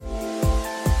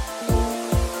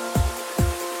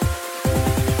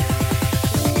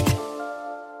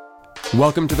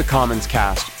Welcome to the Commons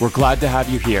Cast. We're glad to have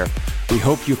you here. We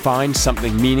hope you find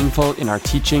something meaningful in our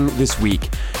teaching this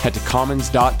week. Head to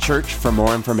commons.church for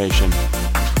more information.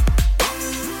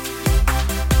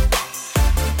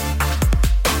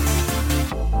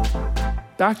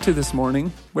 Back to this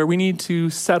morning, where we need to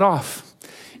set off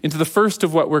into the first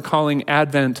of what we're calling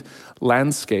Advent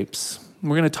landscapes.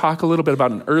 We're going to talk a little bit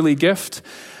about an early gift,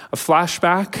 a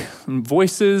flashback, and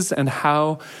voices, and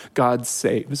how God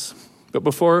saves. But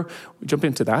before we jump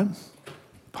into that,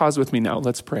 pause with me now.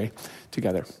 Let's pray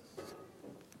together.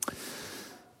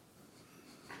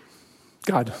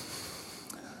 God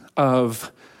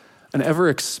of an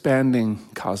ever-expanding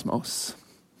cosmos,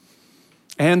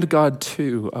 and God,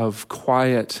 too, of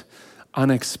quiet,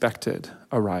 unexpected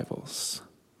arrivals.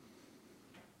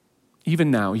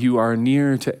 Even now, you are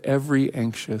near to every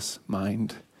anxious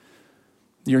mind.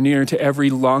 You're near to every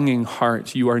longing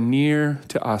heart. You are near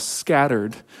to us,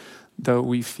 scattered though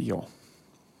we feel.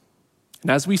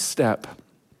 And as we step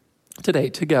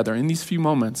today together in these few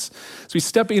moments, as we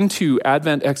step into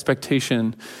Advent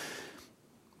expectation,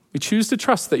 we choose to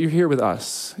trust that you're here with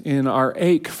us in our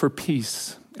ache for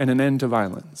peace and an end to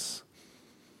violence,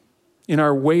 in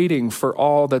our waiting for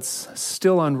all that's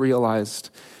still unrealized,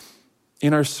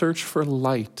 in our search for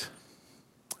light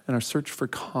and our search for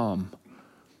calm.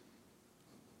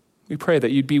 We pray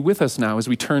that you'd be with us now as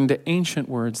we turn to ancient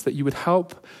words, that you would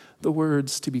help the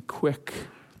words to be quick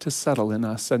to settle in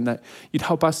us, and that you'd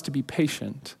help us to be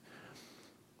patient.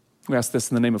 We ask this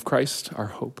in the name of Christ, our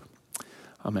hope.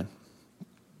 Amen.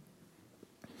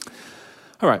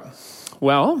 All right.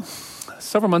 Well,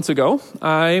 several months ago,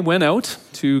 I went out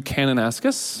to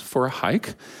Kananaskis for a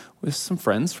hike with some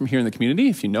friends from here in the community.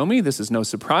 If you know me, this is no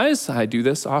surprise. I do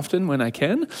this often when I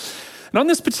can. And on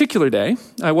this particular day,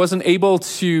 I wasn't able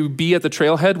to be at the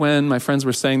trailhead when my friends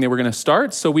were saying they were going to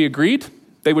start, so we agreed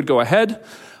they would go ahead,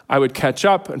 I would catch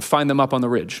up and find them up on the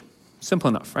ridge. Simple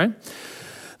enough, right?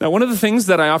 Now, one of the things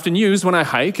that I often use when I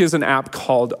hike is an app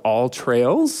called All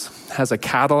Trails. It has a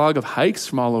catalog of hikes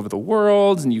from all over the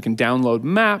world, and you can download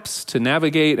maps to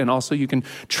navigate, and also you can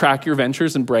track your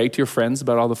ventures and brag to your friends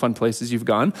about all the fun places you've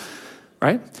gone,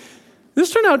 right?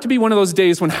 This turned out to be one of those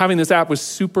days when having this app was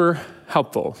super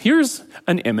helpful. Here's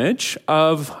an image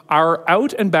of our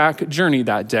out and back journey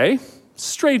that day.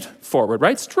 Straightforward,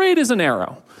 right? Straight as an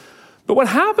arrow. But what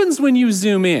happens when you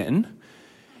zoom in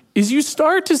is you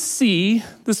start to see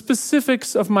the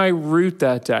specifics of my route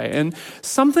that day. And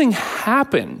something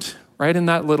happened right in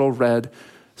that little red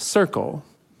circle.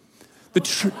 The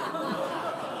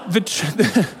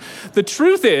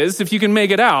truth is, if you can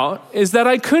make it out, is that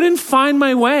I couldn't find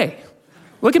my way.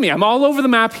 Look at me, I'm all over the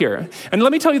map here. And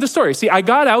let me tell you the story. See, I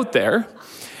got out there,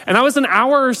 and I was an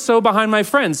hour or so behind my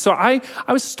friends. So I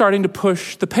was starting to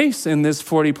push the pace in this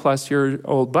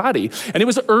 40-plus-year-old body. And it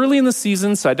was early in the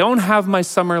season, so I don't have my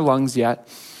summer lungs yet.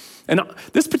 And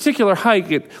this particular hike,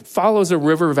 it follows a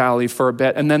river valley for a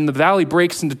bit, and then the valley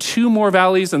breaks into two more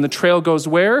valleys, and the trail goes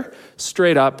where?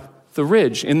 Straight up the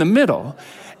ridge in the middle,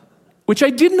 which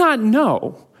I did not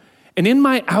know. And in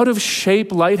my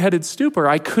out-of-shape, lightheaded stupor,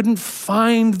 I couldn't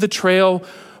find the trail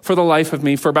for the life of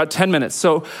me for about 10 minutes.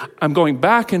 So I'm going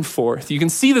back and forth. You can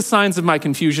see the signs of my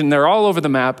confusion. They're all over the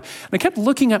map. And I kept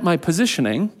looking at my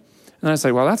positioning, and I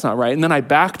say, well, that's not right. And then I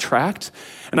backtracked,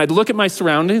 and I'd look at my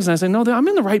surroundings, and I say, no, I'm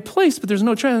in the right place, but there's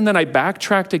no trail. And then I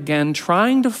backtracked again,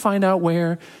 trying to find out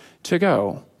where to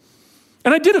go.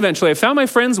 And I did eventually. I found my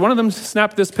friends. One of them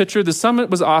snapped this picture. The summit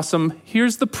was awesome.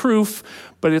 Here's the proof,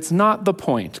 but it's not the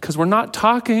point, because we're not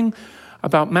talking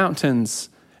about mountains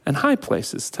and high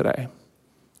places today.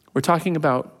 We're talking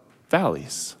about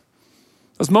valleys.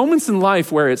 Those moments in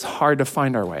life where it's hard to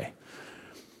find our way.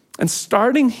 And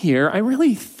starting here, I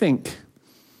really think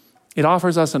it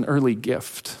offers us an early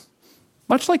gift,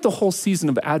 much like the whole season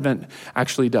of Advent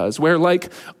actually does, where like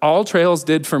All Trails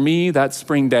did for me that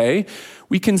spring day,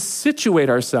 we can situate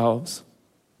ourselves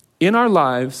in our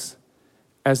lives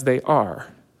as they are.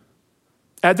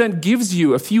 Advent gives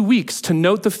you a few weeks to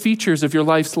note the features of your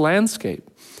life's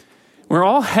landscape. We're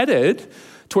all headed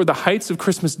toward the heights of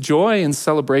Christmas joy and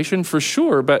celebration for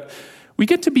sure, but we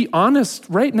get to be honest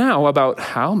right now about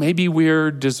how maybe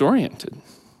we're disoriented,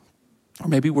 or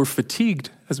maybe we're fatigued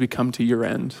as we come to year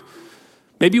end.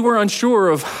 Maybe we're unsure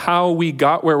of how we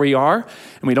got where we are,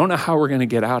 and we don't know how we're going to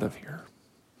get out of here.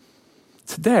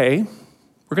 Today,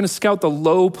 we're going to scout the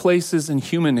low places in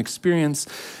human experience,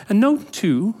 and note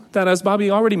too that, as Bobby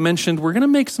already mentioned, we're going to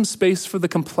make some space for the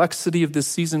complexity of this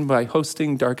season by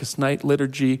hosting Darkest Night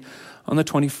Liturgy on the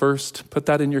 21st. Put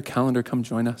that in your calendar. Come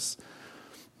join us.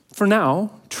 For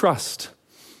now, trust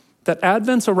that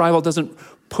Advent's arrival doesn't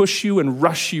push you and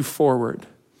rush you forward.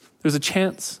 There's a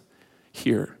chance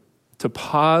here to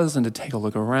pause and to take a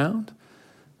look around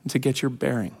and to get your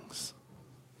bearings.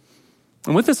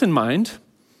 And with this in mind,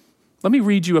 let me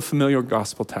read you a familiar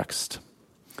gospel text.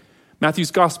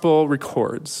 Matthew's gospel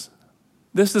records,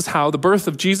 this is how the birth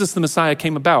of Jesus the Messiah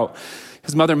came about.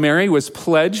 His mother Mary was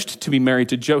pledged to be married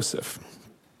to Joseph.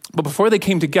 But before they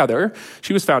came together,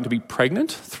 she was found to be pregnant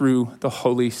through the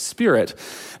Holy Spirit.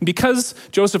 And because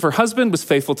Joseph, her husband, was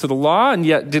faithful to the law and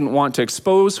yet didn't want to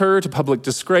expose her to public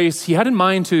disgrace, he had in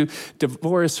mind to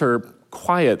divorce her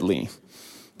quietly.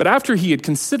 But after he had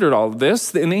considered all of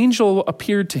this, an angel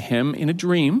appeared to him in a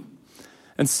dream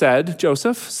and said,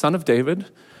 Joseph, son of David,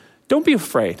 don't be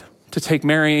afraid to take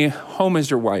Mary home as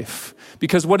your wife,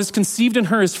 because what is conceived in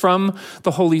her is from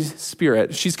the Holy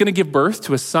Spirit. She's going to give birth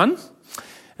to a son,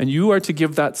 and you are to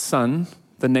give that son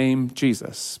the name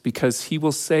Jesus, because he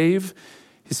will save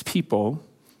his people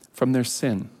from their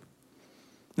sin.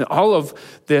 Now, all of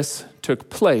this took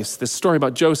place, this story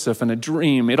about Joseph and a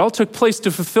dream, it all took place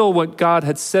to fulfill what God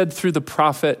had said through the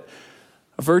prophet.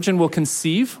 A virgin will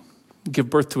conceive, give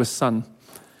birth to a son,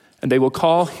 and they will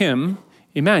call him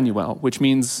Emmanuel, which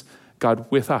means God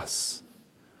with us.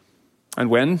 And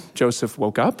when Joseph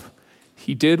woke up,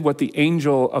 he did what the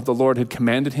angel of the Lord had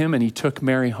commanded him, and he took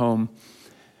Mary home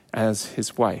as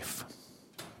his wife.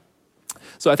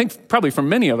 So I think probably for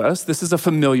many of us, this is a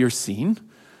familiar scene.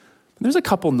 There's a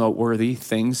couple noteworthy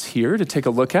things here to take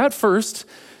a look at. First,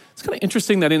 it's kind of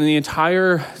interesting that in the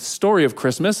entire story of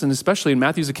Christmas, and especially in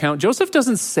Matthew's account, Joseph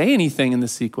doesn't say anything in the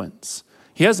sequence.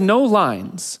 He has no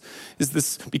lines. Is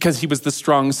this because he was the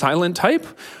strong, silent type?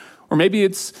 Or maybe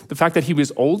it's the fact that he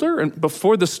was older, and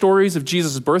before the stories of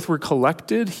Jesus' birth were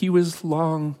collected, he was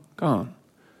long gone.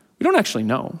 We don't actually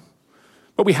know.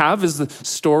 What we have is the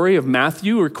story of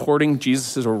Matthew recording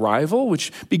Jesus' arrival,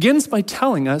 which begins by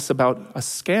telling us about a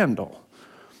scandal.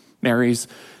 Mary's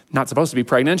not supposed to be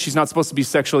pregnant. She's not supposed to be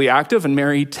sexually active. And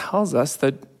Mary tells us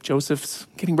that Joseph's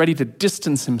getting ready to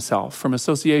distance himself from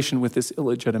association with this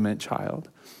illegitimate child.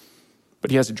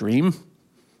 But he has a dream.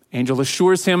 Angel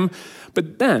assures him.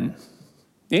 But then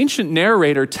the ancient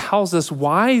narrator tells us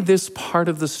why this part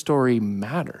of the story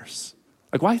matters.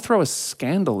 Like, why throw a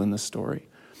scandal in the story?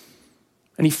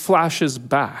 And he flashes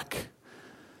back.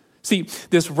 See,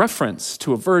 this reference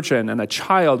to a virgin and a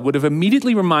child would have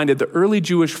immediately reminded the early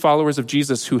Jewish followers of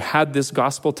Jesus who had this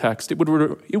gospel text, it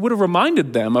would have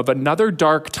reminded them of another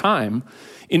dark time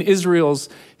in Israel's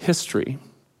history.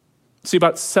 See,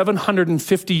 about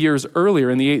 750 years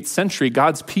earlier in the 8th century,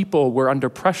 God's people were under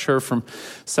pressure from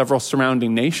several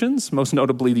surrounding nations, most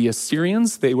notably the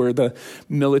Assyrians. They were the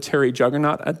military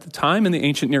juggernaut at the time in the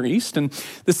ancient Near East, and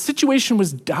the situation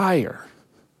was dire.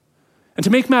 And to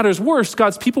make matters worse,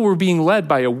 God's people were being led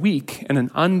by a weak and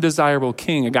an undesirable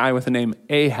king, a guy with the name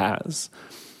Ahaz.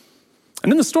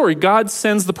 And in the story, God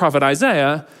sends the prophet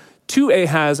Isaiah to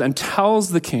Ahaz and tells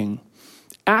the king,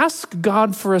 ask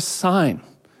God for a sign,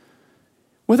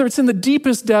 whether it's in the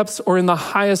deepest depths or in the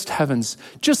highest heavens.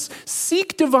 Just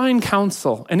seek divine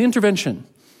counsel and intervention.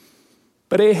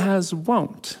 But Ahaz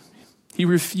won't. He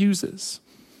refuses.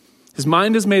 His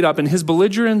mind is made up, and his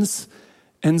belligerence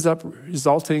ends up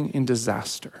resulting in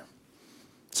disaster.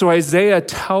 So Isaiah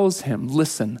tells him,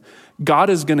 listen,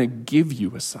 God is going to give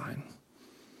you a sign.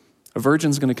 A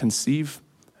virgin's going to conceive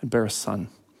and bear a son,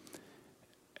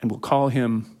 and we'll call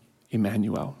him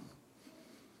Emmanuel.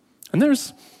 And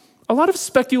there's a lot of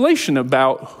speculation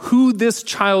about who this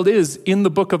child is in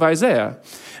the book of Isaiah.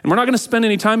 And we're not going to spend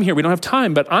any time here. We don't have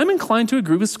time, but I'm inclined to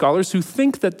agree with scholars who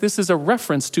think that this is a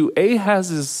reference to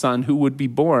Ahaz's son who would be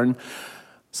born,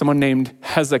 someone named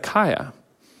Hezekiah.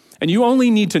 And you only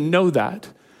need to know that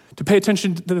to pay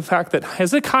attention to the fact that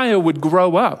Hezekiah would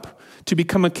grow up to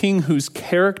become a king whose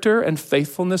character and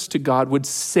faithfulness to God would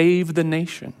save the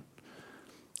nation.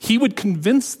 He would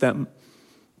convince them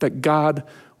that God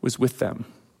was with them.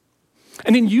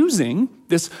 And in using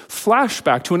this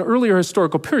flashback to an earlier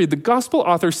historical period, the gospel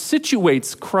author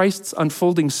situates Christ's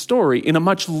unfolding story in a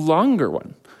much longer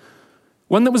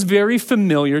one that was very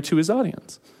familiar to his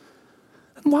audience.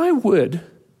 And why would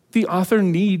the author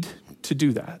need to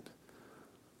do that?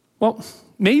 Well,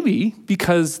 maybe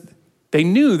because they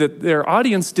knew that their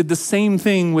audience did the same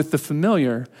thing with the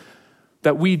familiar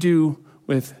that we do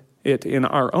with it in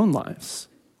our own lives.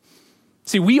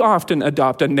 See, we often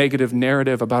adopt a negative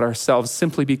narrative about ourselves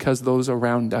simply because those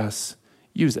around us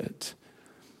use it.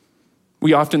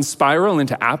 We often spiral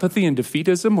into apathy and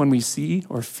defeatism when we see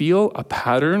or feel a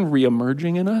pattern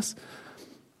reemerging in us.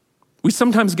 We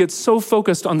sometimes get so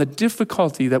focused on the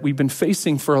difficulty that we've been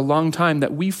facing for a long time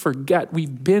that we forget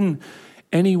we've been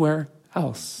anywhere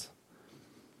else.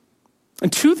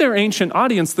 And to their ancient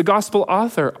audience, the gospel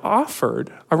author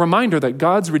offered a reminder that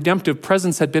God's redemptive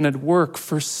presence had been at work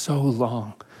for so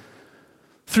long,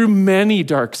 through many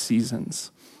dark seasons,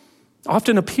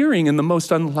 often appearing in the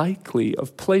most unlikely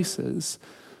of places.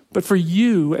 But for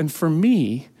you and for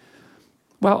me,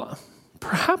 well,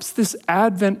 perhaps this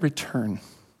Advent return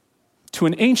to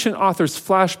an ancient author's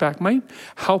flashback might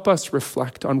help us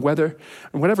reflect on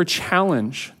whatever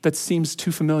challenge that seems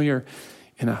too familiar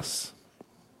in us.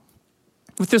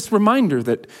 With this reminder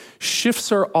that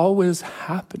shifts are always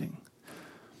happening,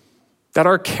 that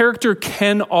our character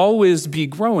can always be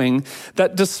growing,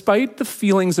 that despite the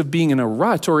feelings of being in a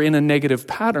rut or in a negative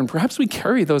pattern, perhaps we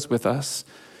carry those with us.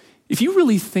 If you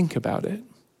really think about it,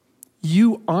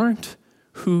 you aren't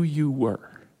who you were.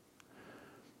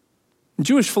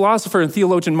 Jewish philosopher and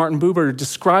theologian Martin Buber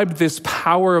described this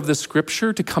power of the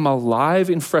scripture to come alive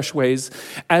in fresh ways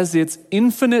as its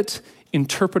infinite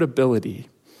interpretability.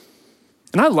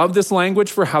 And I love this language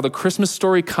for how the Christmas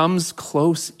story comes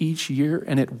close each year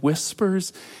and it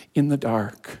whispers in the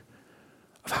dark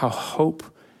of how hope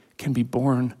can be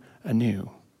born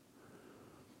anew.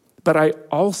 But I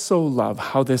also love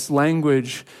how this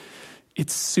language, it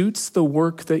suits the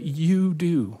work that you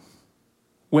do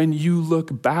when you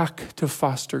look back to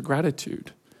foster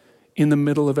gratitude in the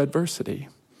middle of adversity.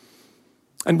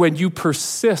 And when you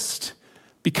persist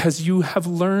because you have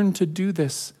learned to do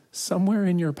this somewhere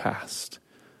in your past.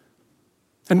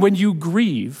 And when you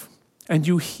grieve and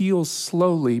you heal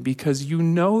slowly because you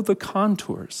know the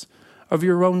contours of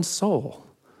your own soul.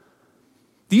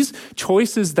 These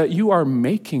choices that you are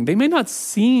making, they may not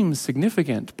seem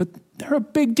significant, but they're a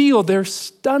big deal. They're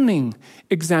stunning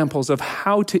examples of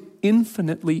how to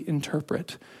infinitely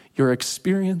interpret your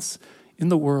experience in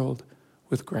the world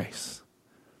with grace.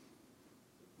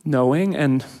 Knowing,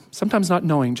 and sometimes not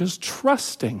knowing, just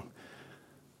trusting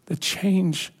that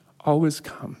change always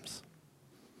comes.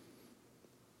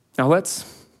 Now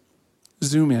let's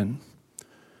zoom in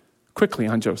quickly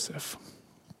on Joseph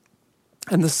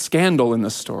and the scandal in the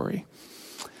story.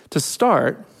 To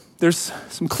start, there's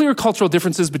some clear cultural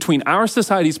differences between our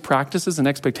society's practices and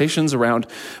expectations around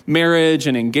marriage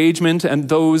and engagement and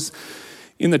those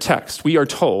in the text. We are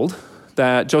told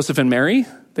that Joseph and Mary,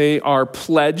 they are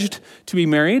pledged to be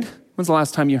married. When's the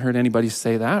last time you heard anybody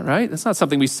say that, right? That's not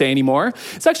something we say anymore.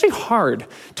 It's actually hard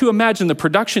to imagine the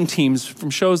production teams from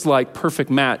shows like Perfect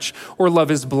Match or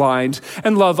Love is Blind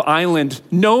and Love Island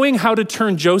knowing how to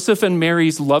turn Joseph and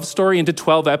Mary's love story into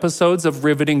 12 episodes of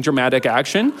riveting dramatic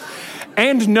action.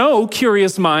 And no,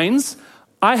 curious minds,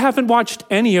 I haven't watched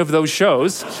any of those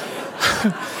shows.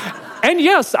 And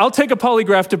yes, I'll take a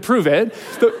polygraph to prove it.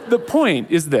 The point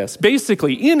is this.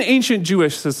 Basically, in ancient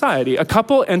Jewish society, a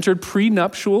couple entered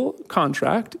prenuptial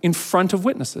contract in front of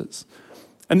witnesses.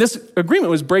 And this agreement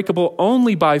was breakable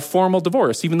only by formal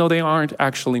divorce, even though they aren't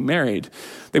actually married.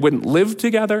 They wouldn't live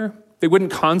together. They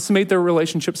wouldn't consummate their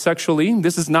relationship sexually.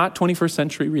 This is not 21st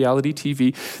century reality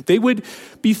TV. They would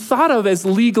be thought of as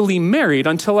legally married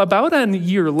until about a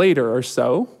year later or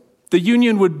so, the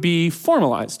union would be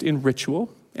formalized in ritual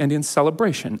and in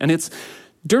celebration. And it's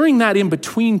during that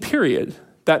in-between period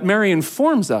that Matthew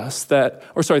informs us that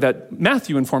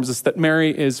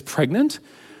Mary is pregnant.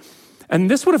 And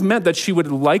this would have meant that she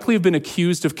would likely have been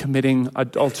accused of committing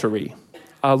adultery,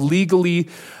 a legally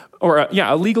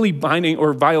binding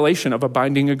or violation of a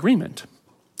binding agreement.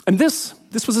 And this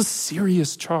was a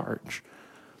serious charge.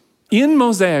 In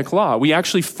Mosaic law, we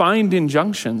actually find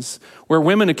injunctions where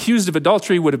women accused of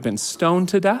adultery would have been stoned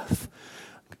to death.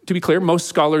 To be clear, most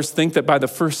scholars think that by the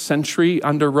first century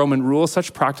under Roman rule,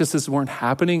 such practices weren't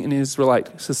happening in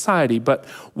Israelite society. But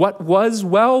what was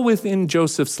well within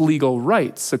Joseph's legal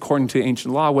rights, according to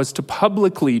ancient law, was to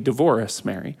publicly divorce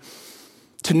Mary,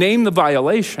 to name the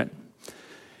violation,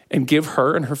 and give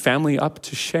her and her family up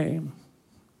to shame.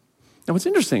 Now, what's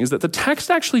interesting is that the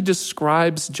text actually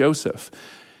describes Joseph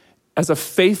as a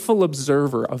faithful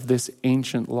observer of this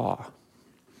ancient law.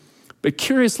 But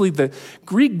curiously, the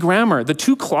Greek grammar, the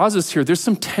two clauses here, there's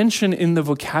some tension in the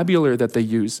vocabulary that they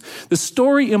use. The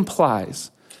story implies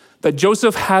that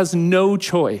Joseph has no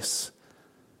choice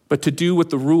but to do what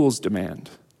the rules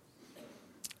demand.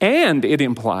 And it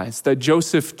implies that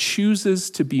Joseph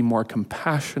chooses to be more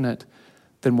compassionate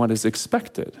than what is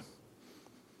expected,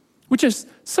 which is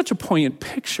such a poignant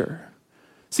picture.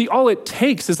 See, all it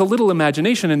takes is a little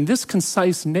imagination, and this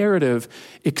concise narrative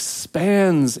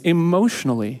expands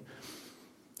emotionally.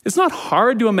 It's not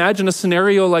hard to imagine a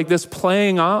scenario like this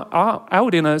playing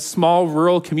out in a small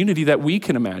rural community that we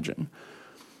can imagine.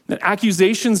 That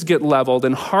accusations get leveled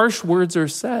and harsh words are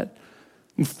said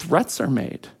and threats are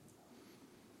made.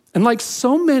 And like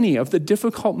so many of the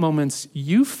difficult moments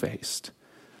you faced,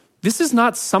 this is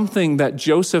not something that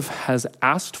Joseph has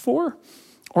asked for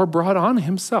or brought on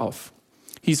himself.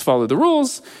 He's followed the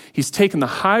rules. He's taken the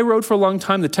high road for a long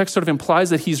time. The text sort of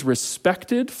implies that he's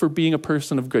respected for being a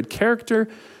person of good character,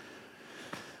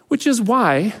 which is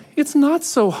why it's not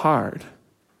so hard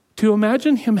to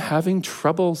imagine him having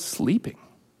trouble sleeping.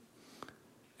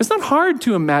 It's not hard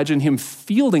to imagine him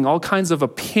fielding all kinds of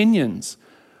opinions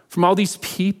from all these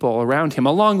people around him,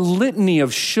 a long litany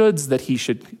of shoulds that he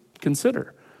should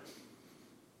consider.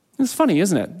 It's funny,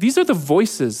 isn't it? These are the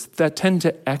voices that tend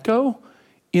to echo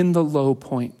in the low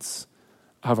points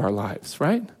of our lives,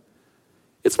 right?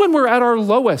 It's when we're at our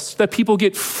lowest that people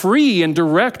get free and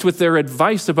direct with their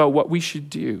advice about what we should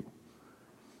do.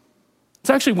 It's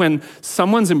actually when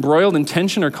someone's embroiled in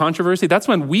tension or controversy, that's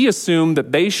when we assume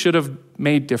that they should have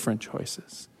made different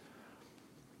choices.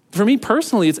 For me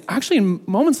personally, it's actually in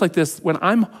moments like this when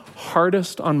I'm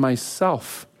hardest on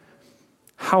myself,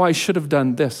 how I should have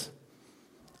done this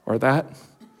or that,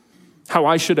 how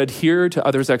I should adhere to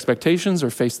others' expectations or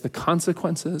face the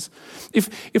consequences.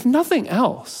 If nothing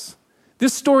else,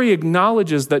 this story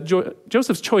acknowledges that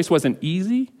Joseph's choice wasn't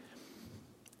easy,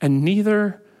 and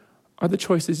neither are the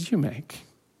choices you make.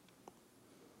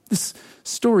 This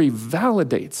story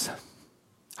validates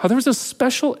how there's a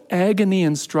special agony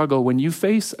and struggle when you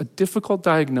face a difficult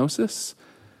diagnosis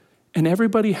and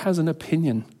everybody has an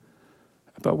opinion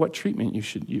about what treatment you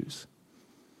should use.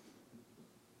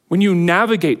 When you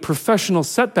navigate professional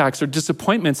setbacks or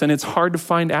disappointments and it's hard to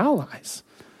find allies.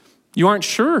 You aren't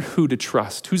sure who to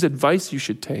trust, whose advice you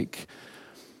should take.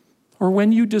 Or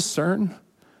when you discern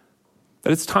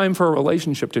that it's time for a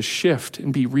relationship to shift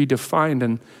and be redefined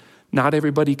and not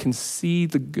everybody can see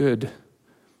the good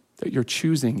that you're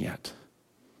choosing yet.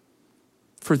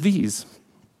 For these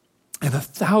and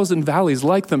 1,000 valleys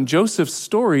like them, Joseph's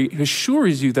story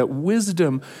assures you that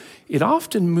wisdom, it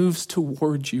often moves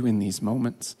towards you in these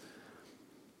moments.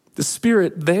 The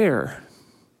Spirit there,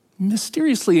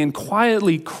 mysteriously and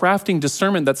quietly crafting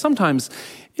discernment that sometimes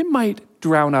it might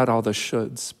drown out all the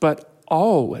shoulds, but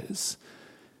always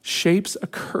shapes a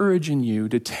courage in you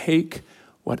to take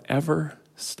whatever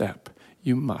step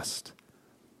you must.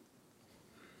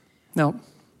 Now,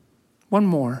 one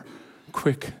more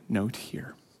quick note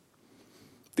here.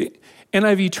 The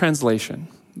NIV translation,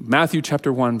 Matthew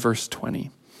chapter 1, verse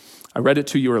 20. I read it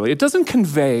to you earlier. It doesn't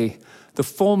convey the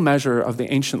full measure of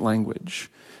the ancient language.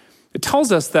 It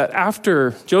tells us that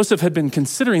after Joseph had been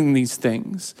considering these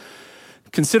things,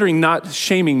 considering not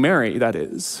shaming Mary, that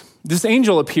is, this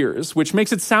angel appears, which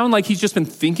makes it sound like he's just been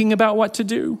thinking about what to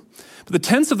do. But the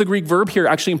tense of the Greek verb here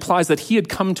actually implies that he had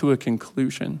come to a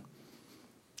conclusion.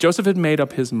 Joseph had made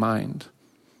up his mind.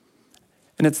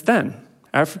 And it's then,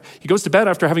 after he goes to bed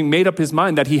after having made up his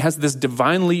mind, that he has this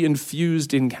divinely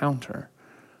infused encounter.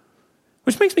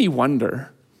 Which makes me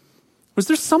wonder, was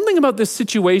there something about this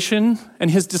situation and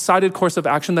his decided course of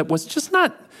action that was just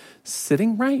not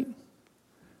sitting right?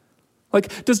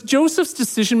 Like, does Joseph's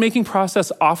decision-making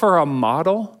process offer a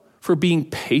model for being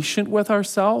patient with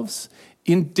ourselves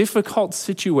in difficult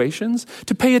situations,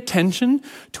 to pay attention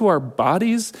to our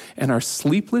bodies and our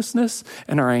sleeplessness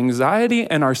and our anxiety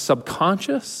and our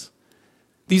subconscious?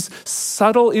 These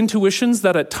subtle intuitions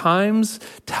that at times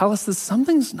tell us that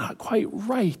something's not quite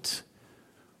right.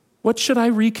 What should I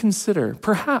reconsider?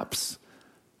 Perhaps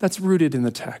that's rooted in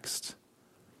the text.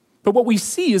 But what we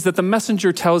see is that the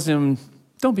messenger tells him,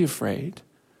 don't be afraid.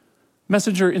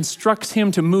 Messenger instructs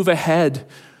him to move ahead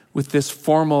with this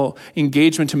formal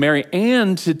engagement to Mary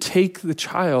and to take the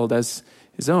child as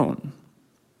his own.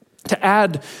 To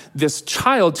add this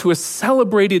child to a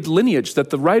celebrated lineage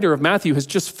that the writer of Matthew has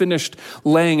just finished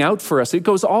laying out for us. It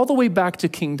goes all the way back to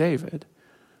King David.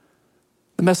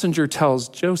 The messenger tells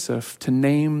Joseph to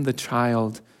name the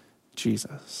child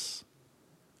Jesus,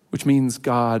 which means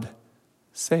God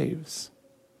saves.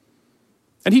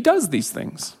 And he does these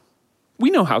things. We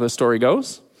know how the story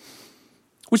goes,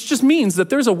 which just means that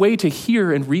there's a way to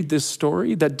hear and read this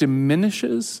story that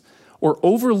diminishes or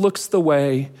overlooks the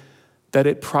way that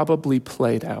it probably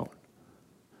played out.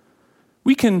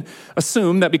 We can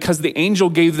assume that because the angel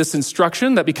gave this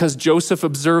instruction, that because Joseph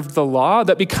observed the law,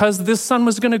 that because this son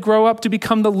was going to grow up to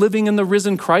become the living and the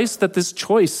risen Christ, that this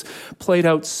choice played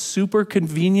out super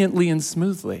conveniently and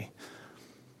smoothly.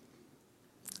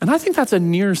 And I think that's a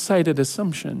nearsighted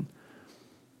assumption.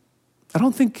 I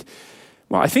think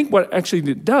what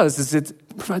actually it does is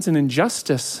it provides an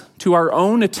injustice to our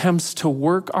own attempts to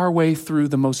work our way through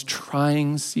the most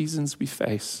trying seasons we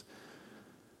face.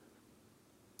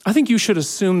 I think you should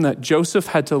assume that Joseph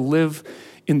had to live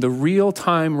in the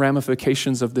real-time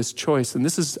ramifications of this choice. And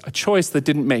this is a choice that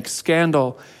didn't make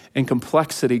scandal and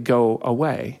complexity go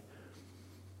away.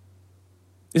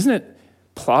 Isn't it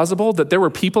plausible that there were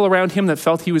people around him that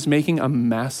felt he was making a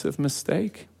massive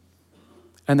mistake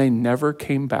and they never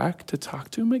came back to talk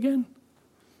to him again?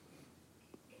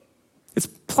 It's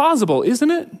plausible,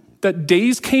 isn't it, that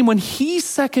days came when he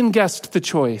second-guessed the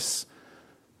choice.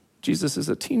 Jesus is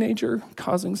a teenager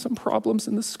causing some problems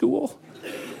in the school.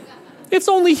 It's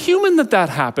only human that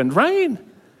happened, right?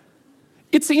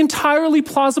 It's entirely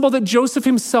plausible that Joseph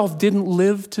himself didn't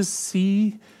live to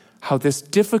see how this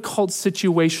difficult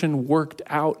situation worked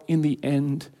out in the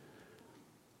end.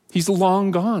 He's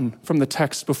long gone from the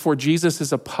text before Jesus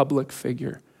is a public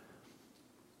figure.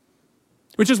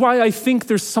 Which is why I think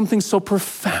there's something so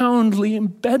profoundly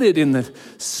embedded in the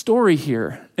story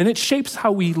here, and it shapes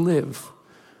how we live.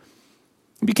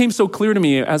 It became so clear to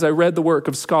me as I read the work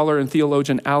of scholar and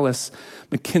theologian Alice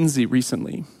McKenzie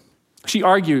recently. She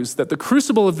argues that the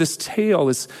crucible of this tale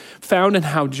is found in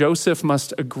how Joseph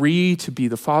must agree to be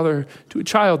the father to a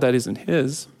child that isn't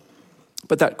his,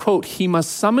 but that, quote, he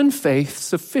must summon faith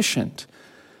sufficient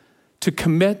to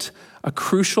commit a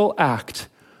crucial act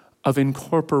of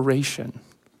incorporation.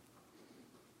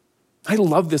 I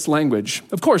love this language.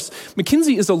 Of course,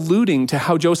 McKenzie is alluding to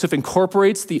how Joseph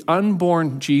incorporates the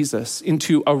unborn Jesus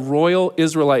into a royal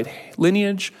Israelite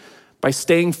lineage by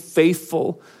staying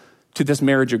faithful to this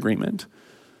marriage agreement.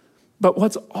 But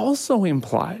what's also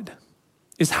implied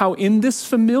is how in this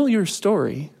familiar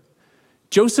story,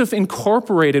 Joseph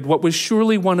incorporated what was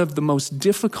surely one of the most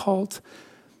difficult,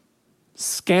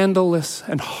 scandalous,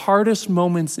 and hardest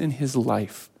moments in his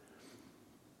life.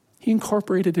 He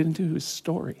incorporated it into his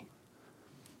story.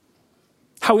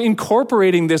 How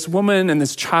incorporating this woman and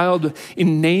this child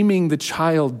in naming the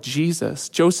child Jesus,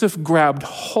 Joseph grabbed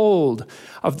hold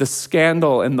of the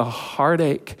scandal and the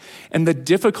heartache and the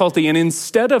difficulty, and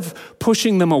instead of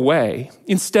pushing them away,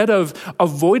 instead of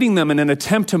avoiding them in an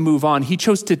attempt to move on, he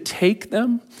chose to take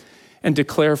them and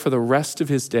declare for the rest of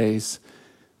his days,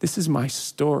 this is my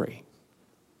story.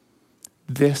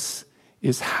 This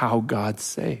is how God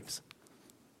saves.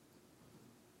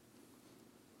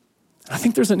 I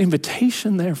think there's an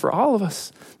invitation there for all of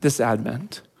us this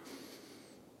Advent.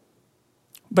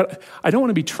 But I don't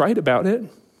want to be trite about it.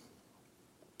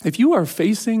 If you are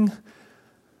facing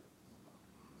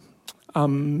a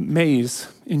maze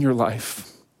in your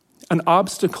life, an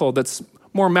obstacle that's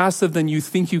more massive than you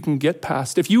think you can get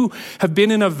past, if you have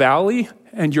been in a valley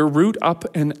and your route up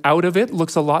and out of it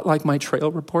looks a lot like my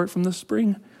trail report from the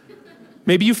spring,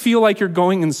 maybe you feel like you're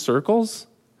going in circles,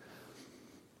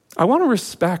 I want to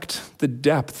respect the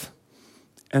depth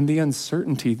and the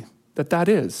uncertainty that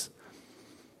is.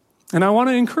 And I want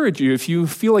to encourage you, if you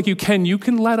feel like you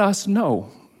can let us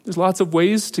know. There's lots of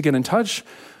ways to get in touch.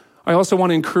 I also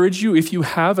want to encourage you, if you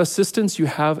have assistance, you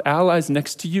have allies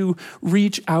next to you,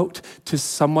 reach out to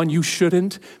someone. You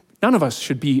shouldn't. None of us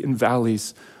should be in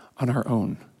valleys on our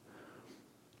own.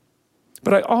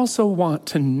 But I also want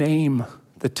to name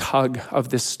the tug of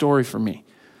this story for me.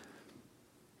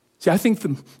 See, I think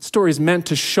the story is meant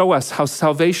to show us how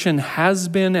salvation has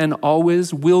been and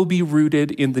always will be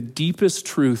rooted in the deepest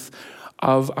truth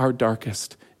of our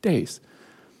darkest days.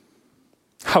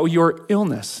 How your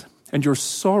illness and your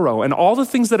sorrow and all the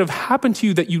things that have happened to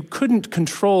you that you couldn't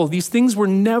control, these things were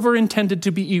never intended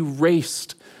to be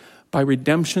erased by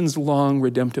redemption's long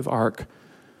redemptive arc.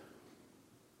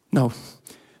 No,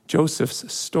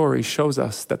 Joseph's story shows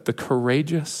us that the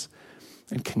courageous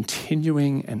and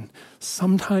continuing and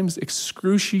sometimes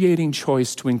excruciating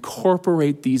choice to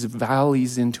incorporate these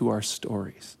valleys into our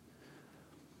stories.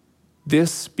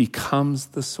 This becomes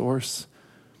the source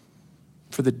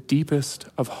for the deepest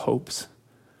of hopes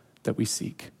that we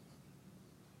seek.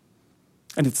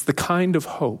 And it's the kind of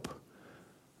hope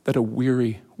that a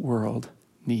weary world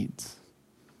needs.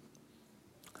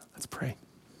 Let's pray.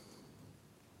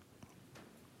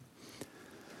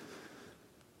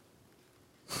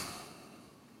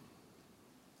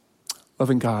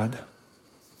 Loving God,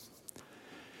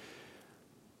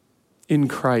 in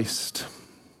Christ,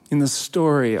 in the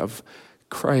story of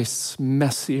Christ's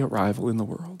messy arrival in the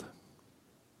world,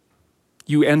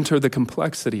 you enter the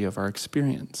complexity of our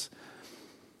experience.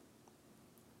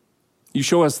 You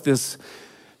show us this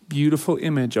beautiful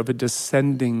image of a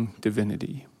descending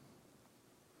divinity,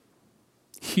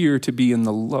 here to be in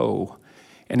the low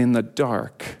and in the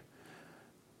dark,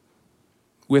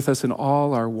 with us in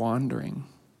all our wandering.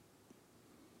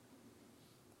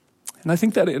 And I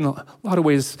think that in a lot of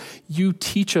ways, you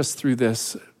teach us through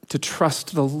this to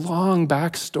trust the long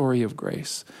backstory of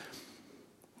grace.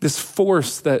 this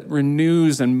force that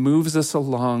renews and moves us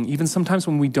along, even sometimes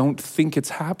when we don't think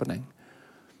it's happening.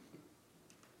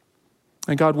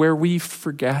 And God, where we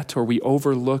forget or we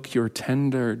overlook your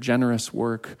tender, generous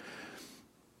work,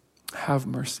 have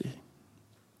mercy.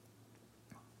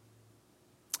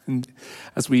 And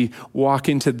as we walk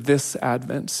into this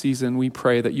Advent season, we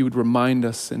pray that you would remind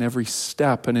us in every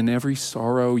step and in every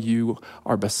sorrow you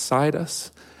are beside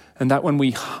us, and that when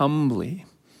we humbly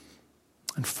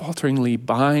and falteringly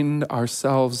bind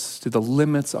ourselves to the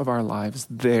limits of our lives,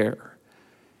 there,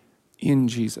 in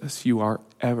Jesus, you are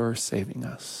ever saving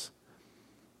us.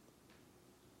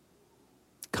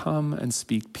 Come and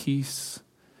speak peace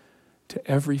to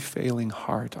every failing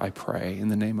heart, I pray, in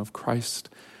the name of Christ,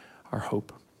 our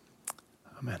hope.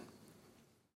 Amen.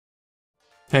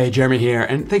 Hey, Jeremy here,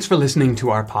 and thanks for listening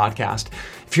to our podcast.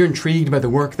 If you're intrigued by the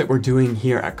work that we're doing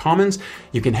here at Commons,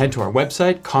 you can head to our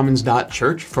website,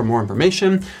 commons.church, for more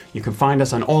information. You can find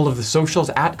us on all of the socials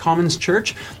at Commons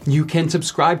Church. You can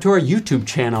subscribe to our YouTube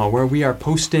channel, where we are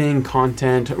posting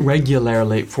content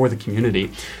regularly for the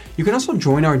community. You can also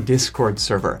join our Discord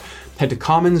server. Head to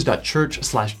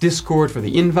commons.church/Discord for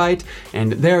the invite,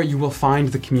 and there you will find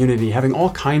the community having all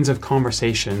kinds of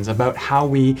conversations about how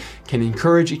we can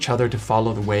encourage each other to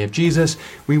follow the way of Jesus.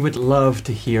 We would love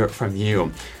to hear from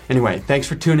you. Anyway, thanks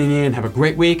for tuning in. Have a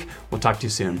great week. We'll talk to you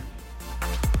soon.